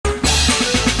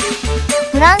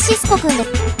ランシスコくんで。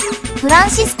フラン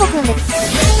シスコくんで。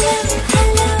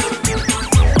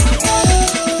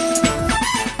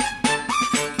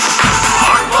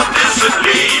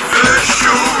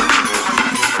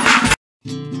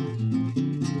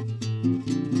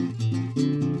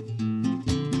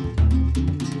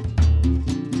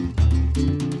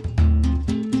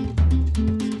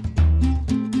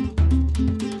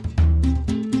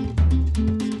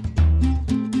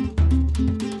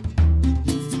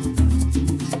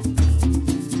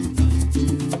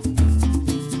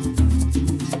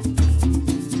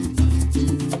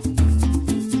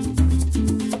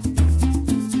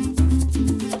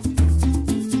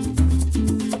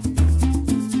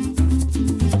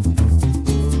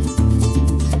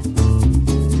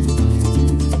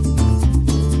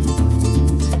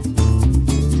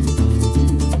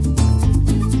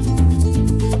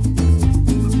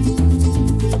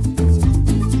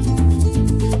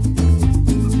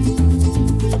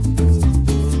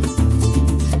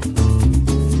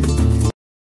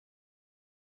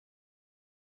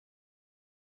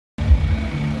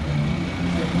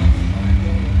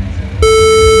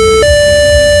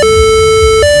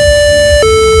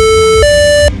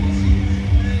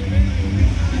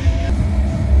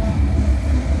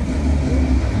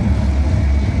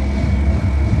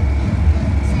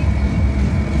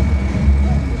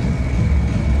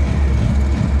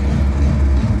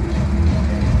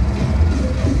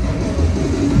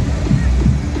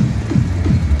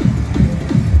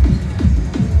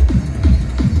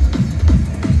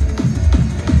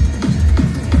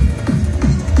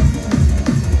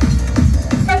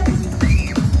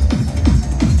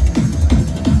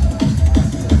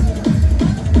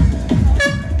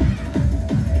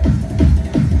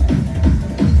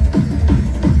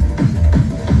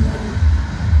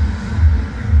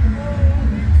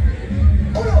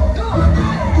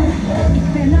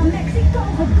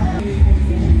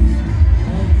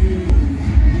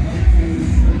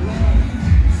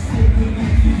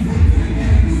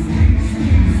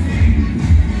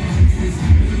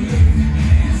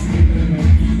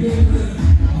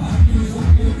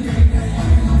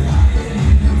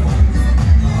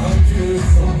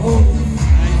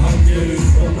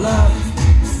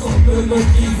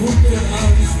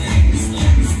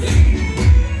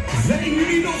Zijn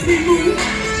jullie nog niet moe?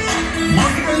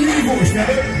 Mag ik me jullie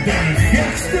voorstellen? De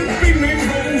gekste pinguïn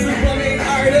van onze planeet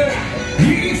Aarde.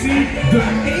 Hier is hij, de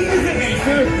enige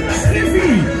echte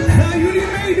Stefan. Gaan jullie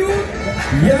meedoen?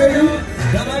 Ja,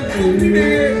 daar komt hij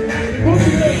weer.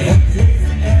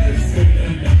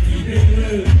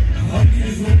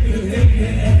 Handjes op de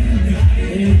hekken en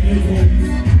draaien het rond.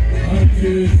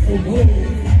 Handjes omhoog,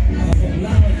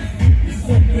 omlaag.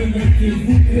 Stoppen met je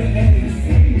voeten en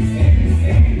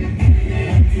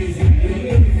handjes in de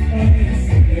lucht.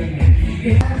 Stoppen met je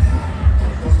lucht.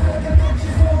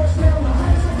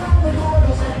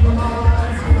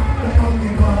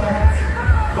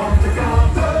 Want de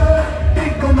kater,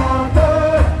 die komt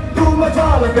later. Doe maar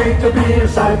 12 beter bier,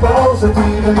 zuipen als het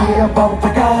hier. Want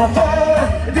de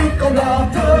kater, die komt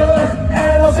later.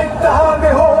 En als ik de haan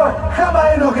weer hoor, gaan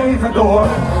wij nog even door.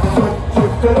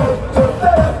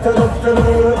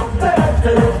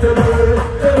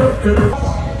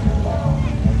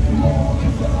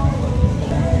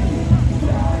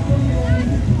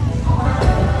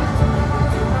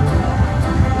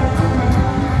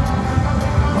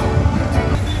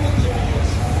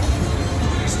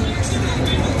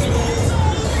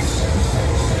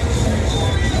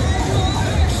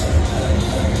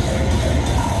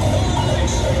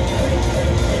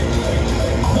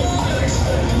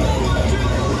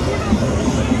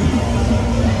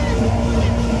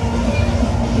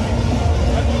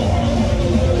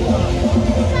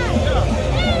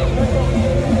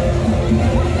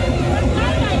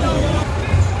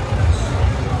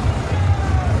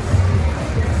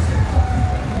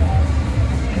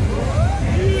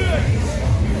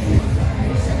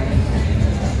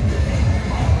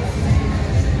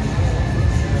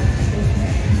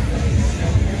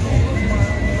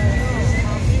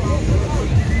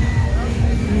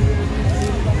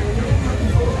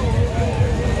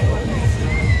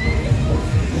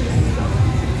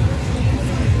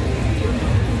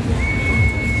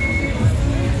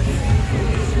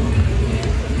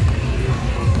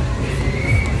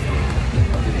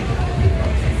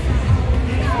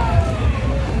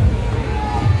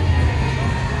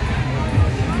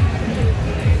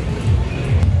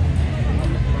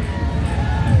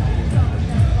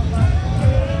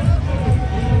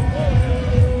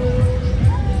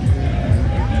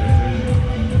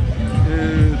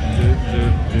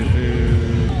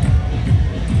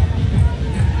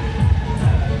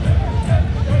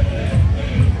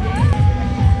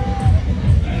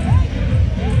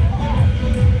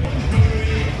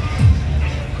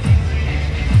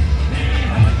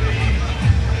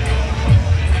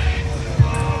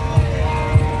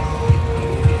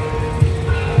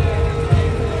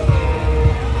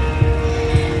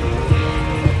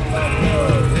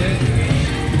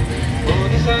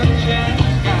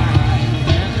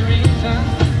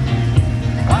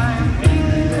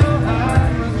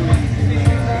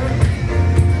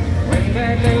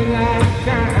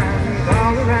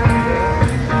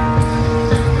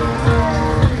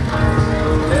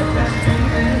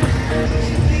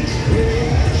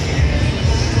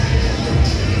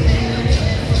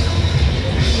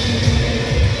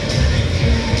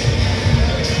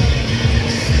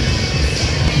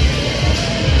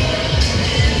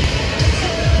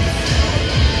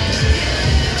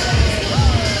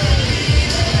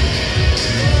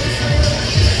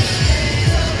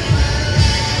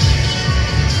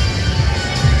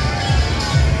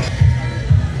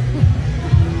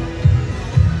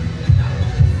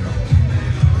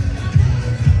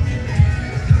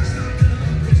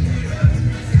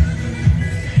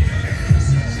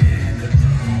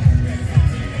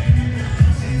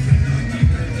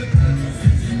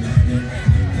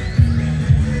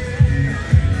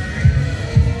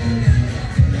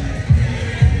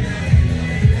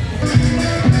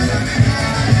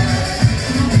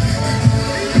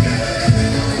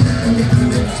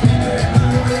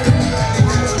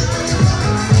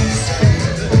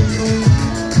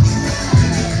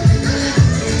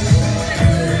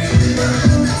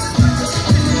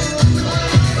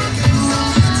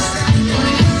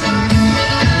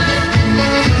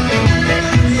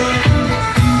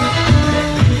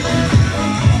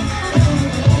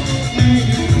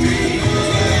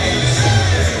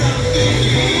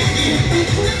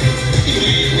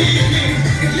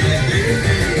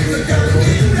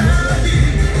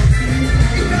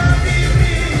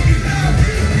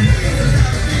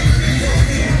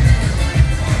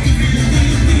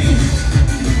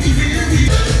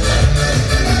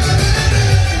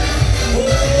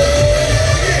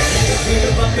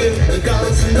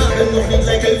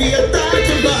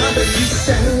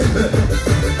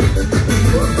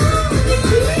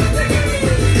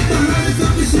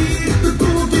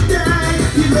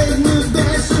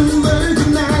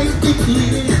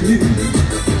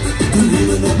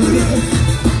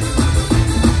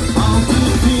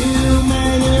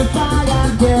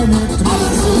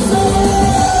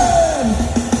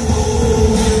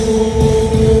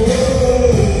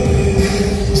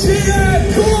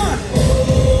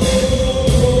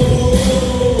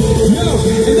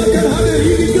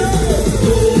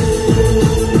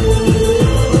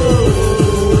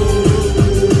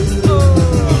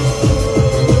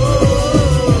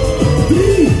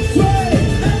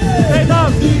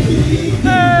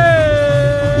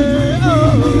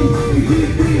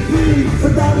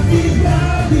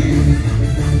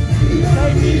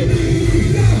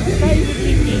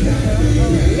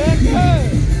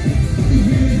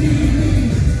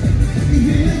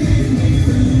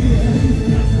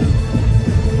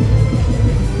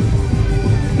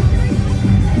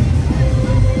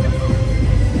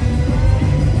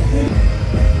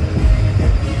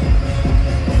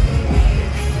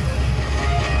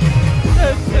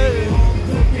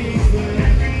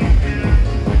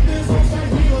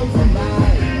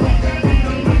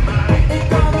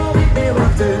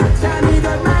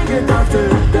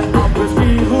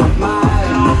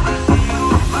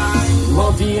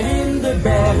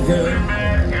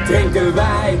 drinken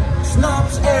wij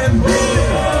snaps en bier.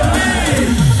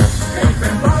 Ik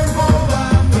ben bang voor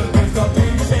water, dus dat doe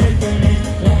ik zeker niet.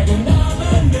 Rijden naar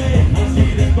beneden, als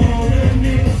je de bodem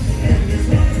niet. En de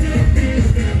zwarte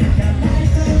piste, ik ga mij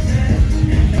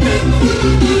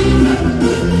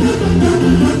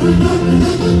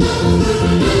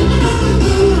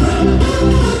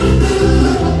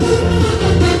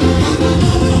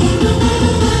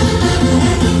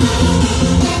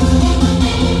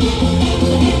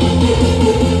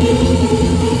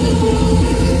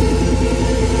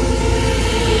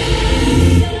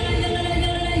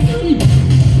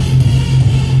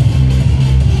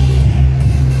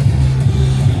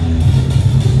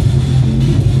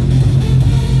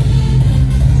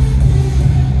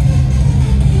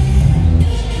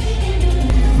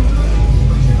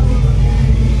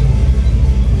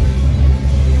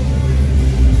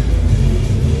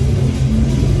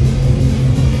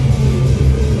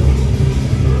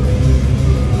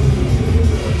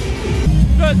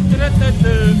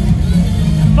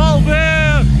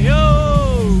Valburg,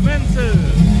 yo mensen,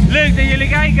 leuk dat jullie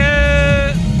kijken,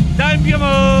 duimpje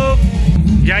omhoog.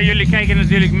 Ja, jullie kijken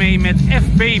natuurlijk mee met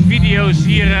FB-video's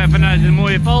hier vanuit de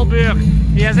mooie Valburg,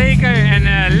 jazeker,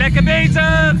 en lekker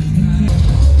bezig.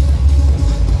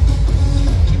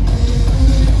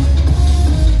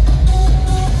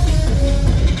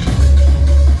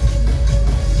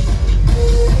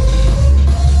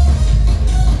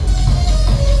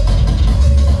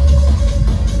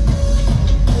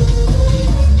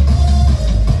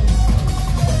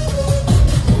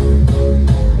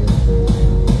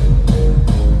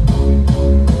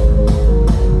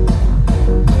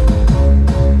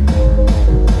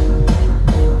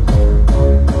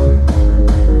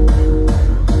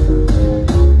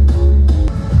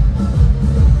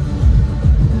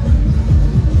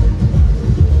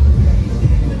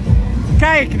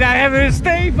 Kijk, daar hebben we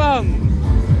Stefan.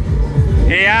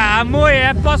 Ja, mooi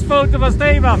hè, pasfoto van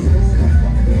Stefan.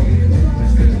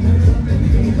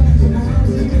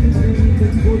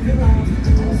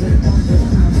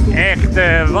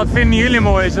 Echt, wat vinden jullie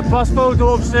mooi? Zijn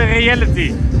pasfoto of zijn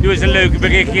reality? Doe eens een leuk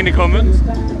berichtje in de comments.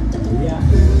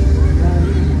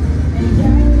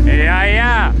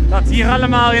 Ja, dat hier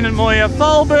allemaal in het mooie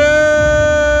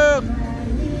Valburg.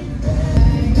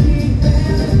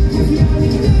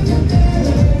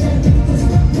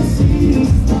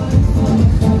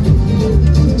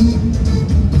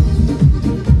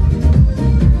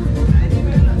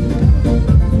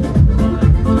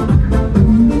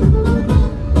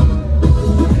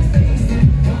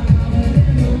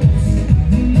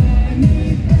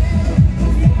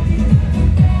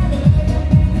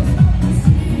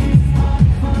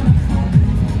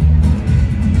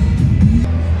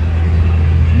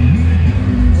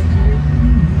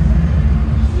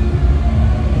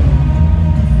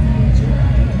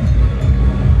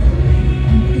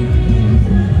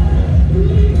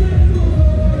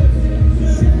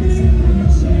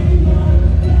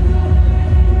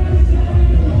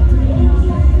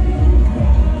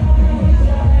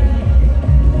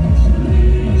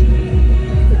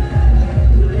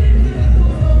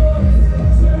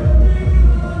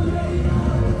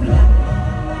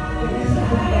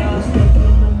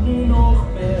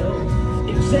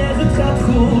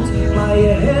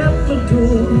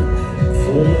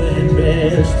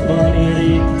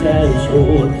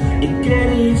 Ik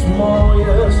ken iets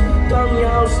mooiers dan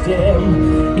jouw stem.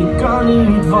 Ik kan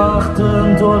niet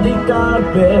wachten tot ik daar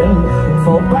ben.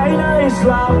 Val bijna in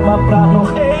slaap, maar praat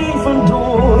nog even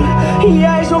door.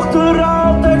 Jij zocht er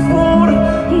altijd voor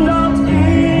dat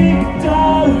ik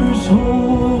thuis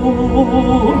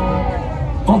hoor.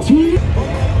 Want hier...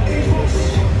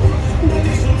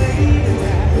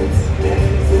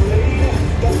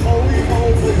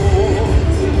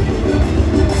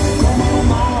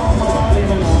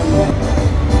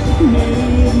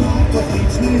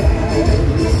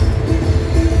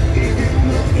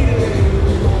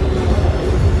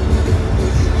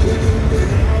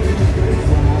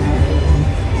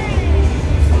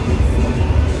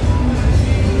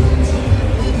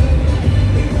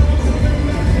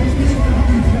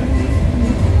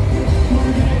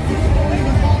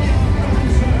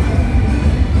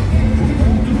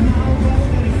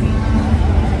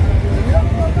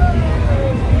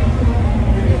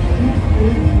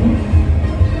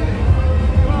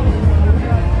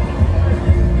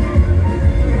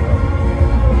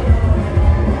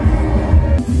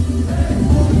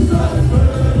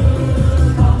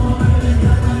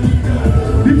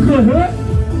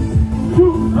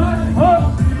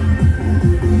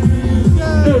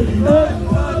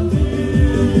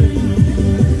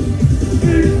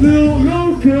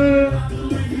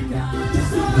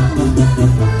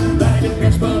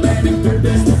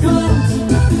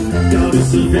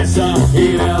 vice versa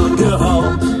in elke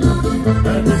hand.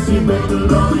 Het is hier beter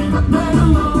dan in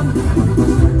Nederland.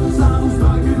 Samen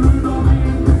staken we dan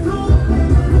in de grond.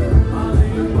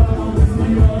 Alleen een balans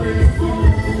die al is vol.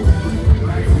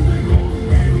 Wij zijn de grond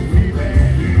en wie ben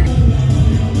je?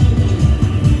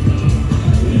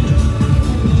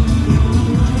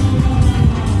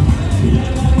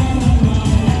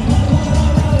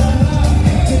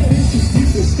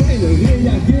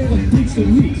 Reageren Thnx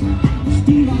niet.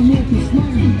 Stuur aan op de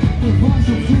slang, de was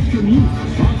op zich geniet.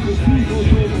 Wacht de spiegel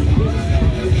door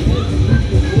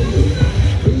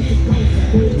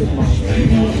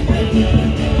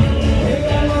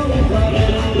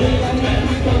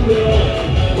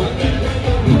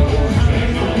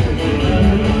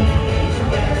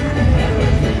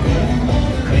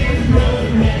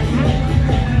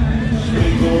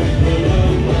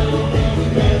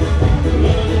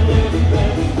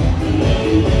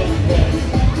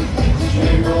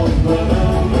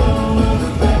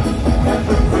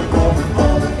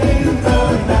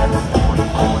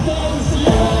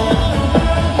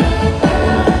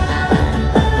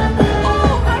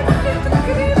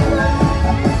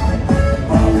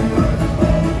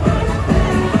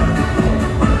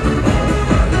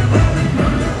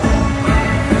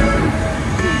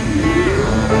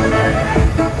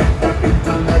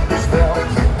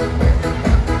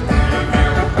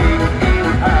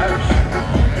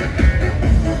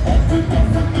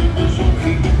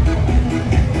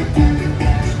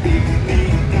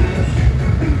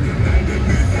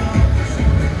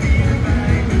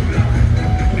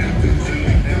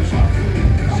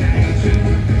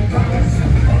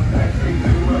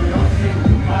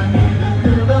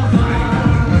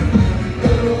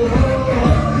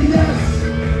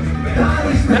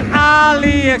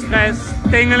AliExpress,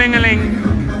 tingelingeling.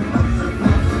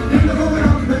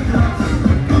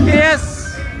 Yes!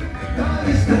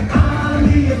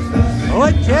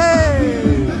 Hotje!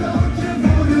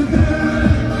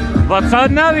 Wat zou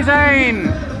het nou weer zijn?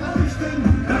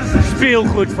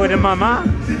 Speelgoed voor de mama.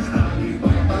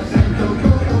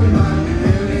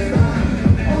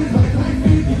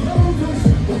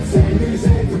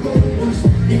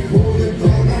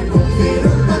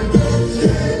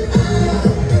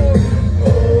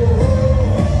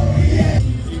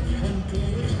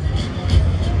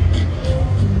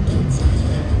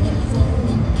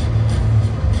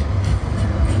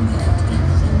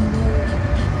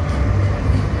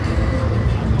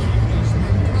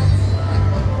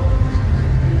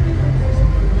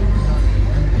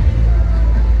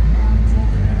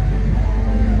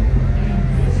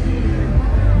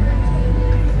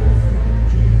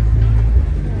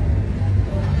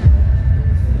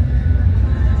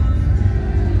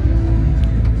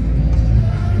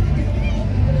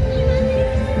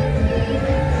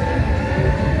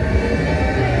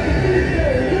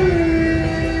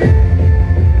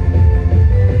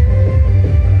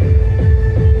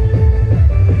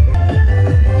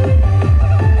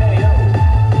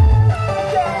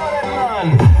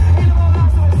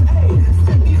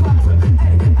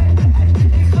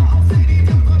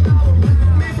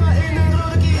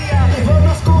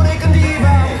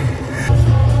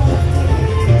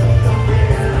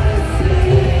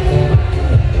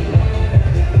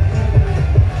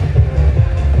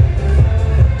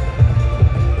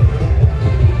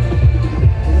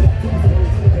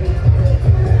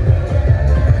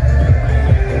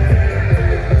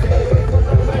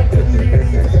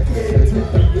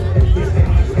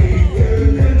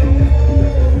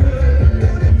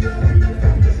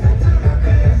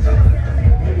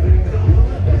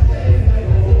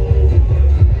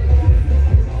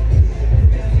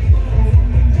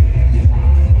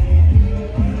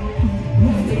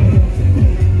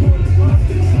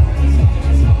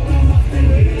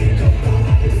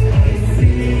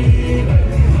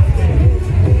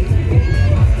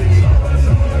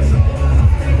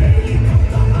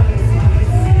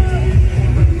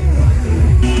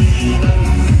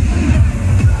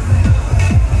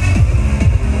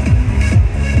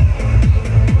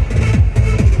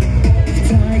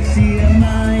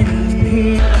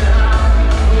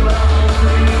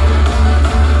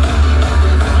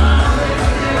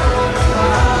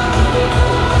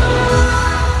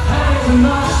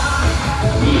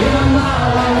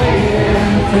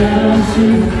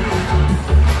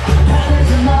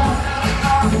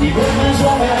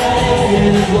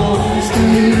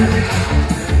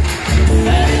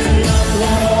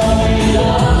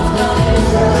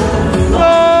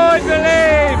 Nooit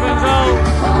beleven zo.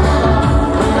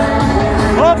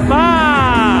 Hoppa!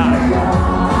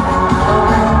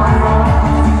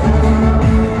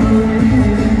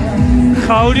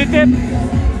 Gouden tip.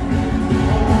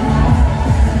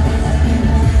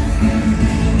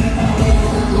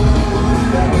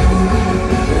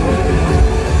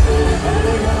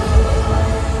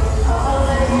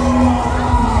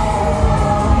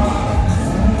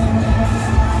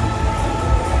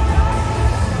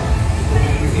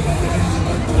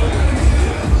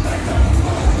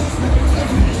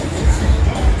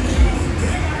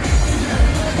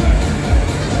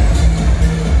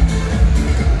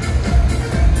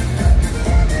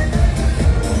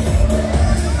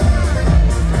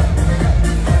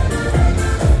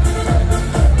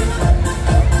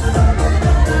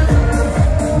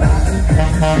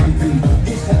 buiten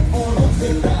is het voor ons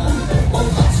gedaan. Want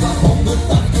hartslag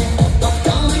 180, dat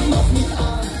kan ik nog niet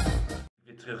aan.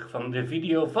 Weer terug van de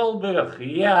video Valburg.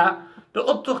 Ja, de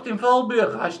optocht in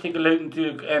Valburg. Hartstikke leuk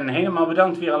natuurlijk en helemaal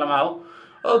bedankt weer allemaal.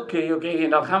 Oké, en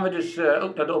dan gaan we dus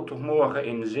ook naar de optocht morgen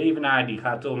in Zevenaar. Die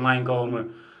gaat online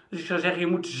komen. Dus ik zou zeggen, je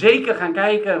moet zeker gaan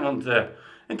kijken, want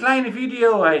een kleine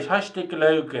video, hij is hartstikke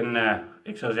leuk en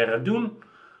ik zou zeggen, doen.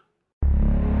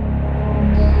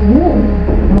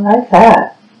 Like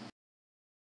that.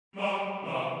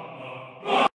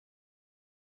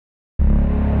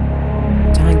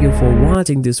 Thank you for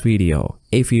watching this video.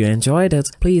 If you enjoyed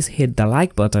it, please hit the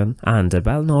like button and the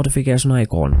bell notification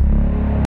icon.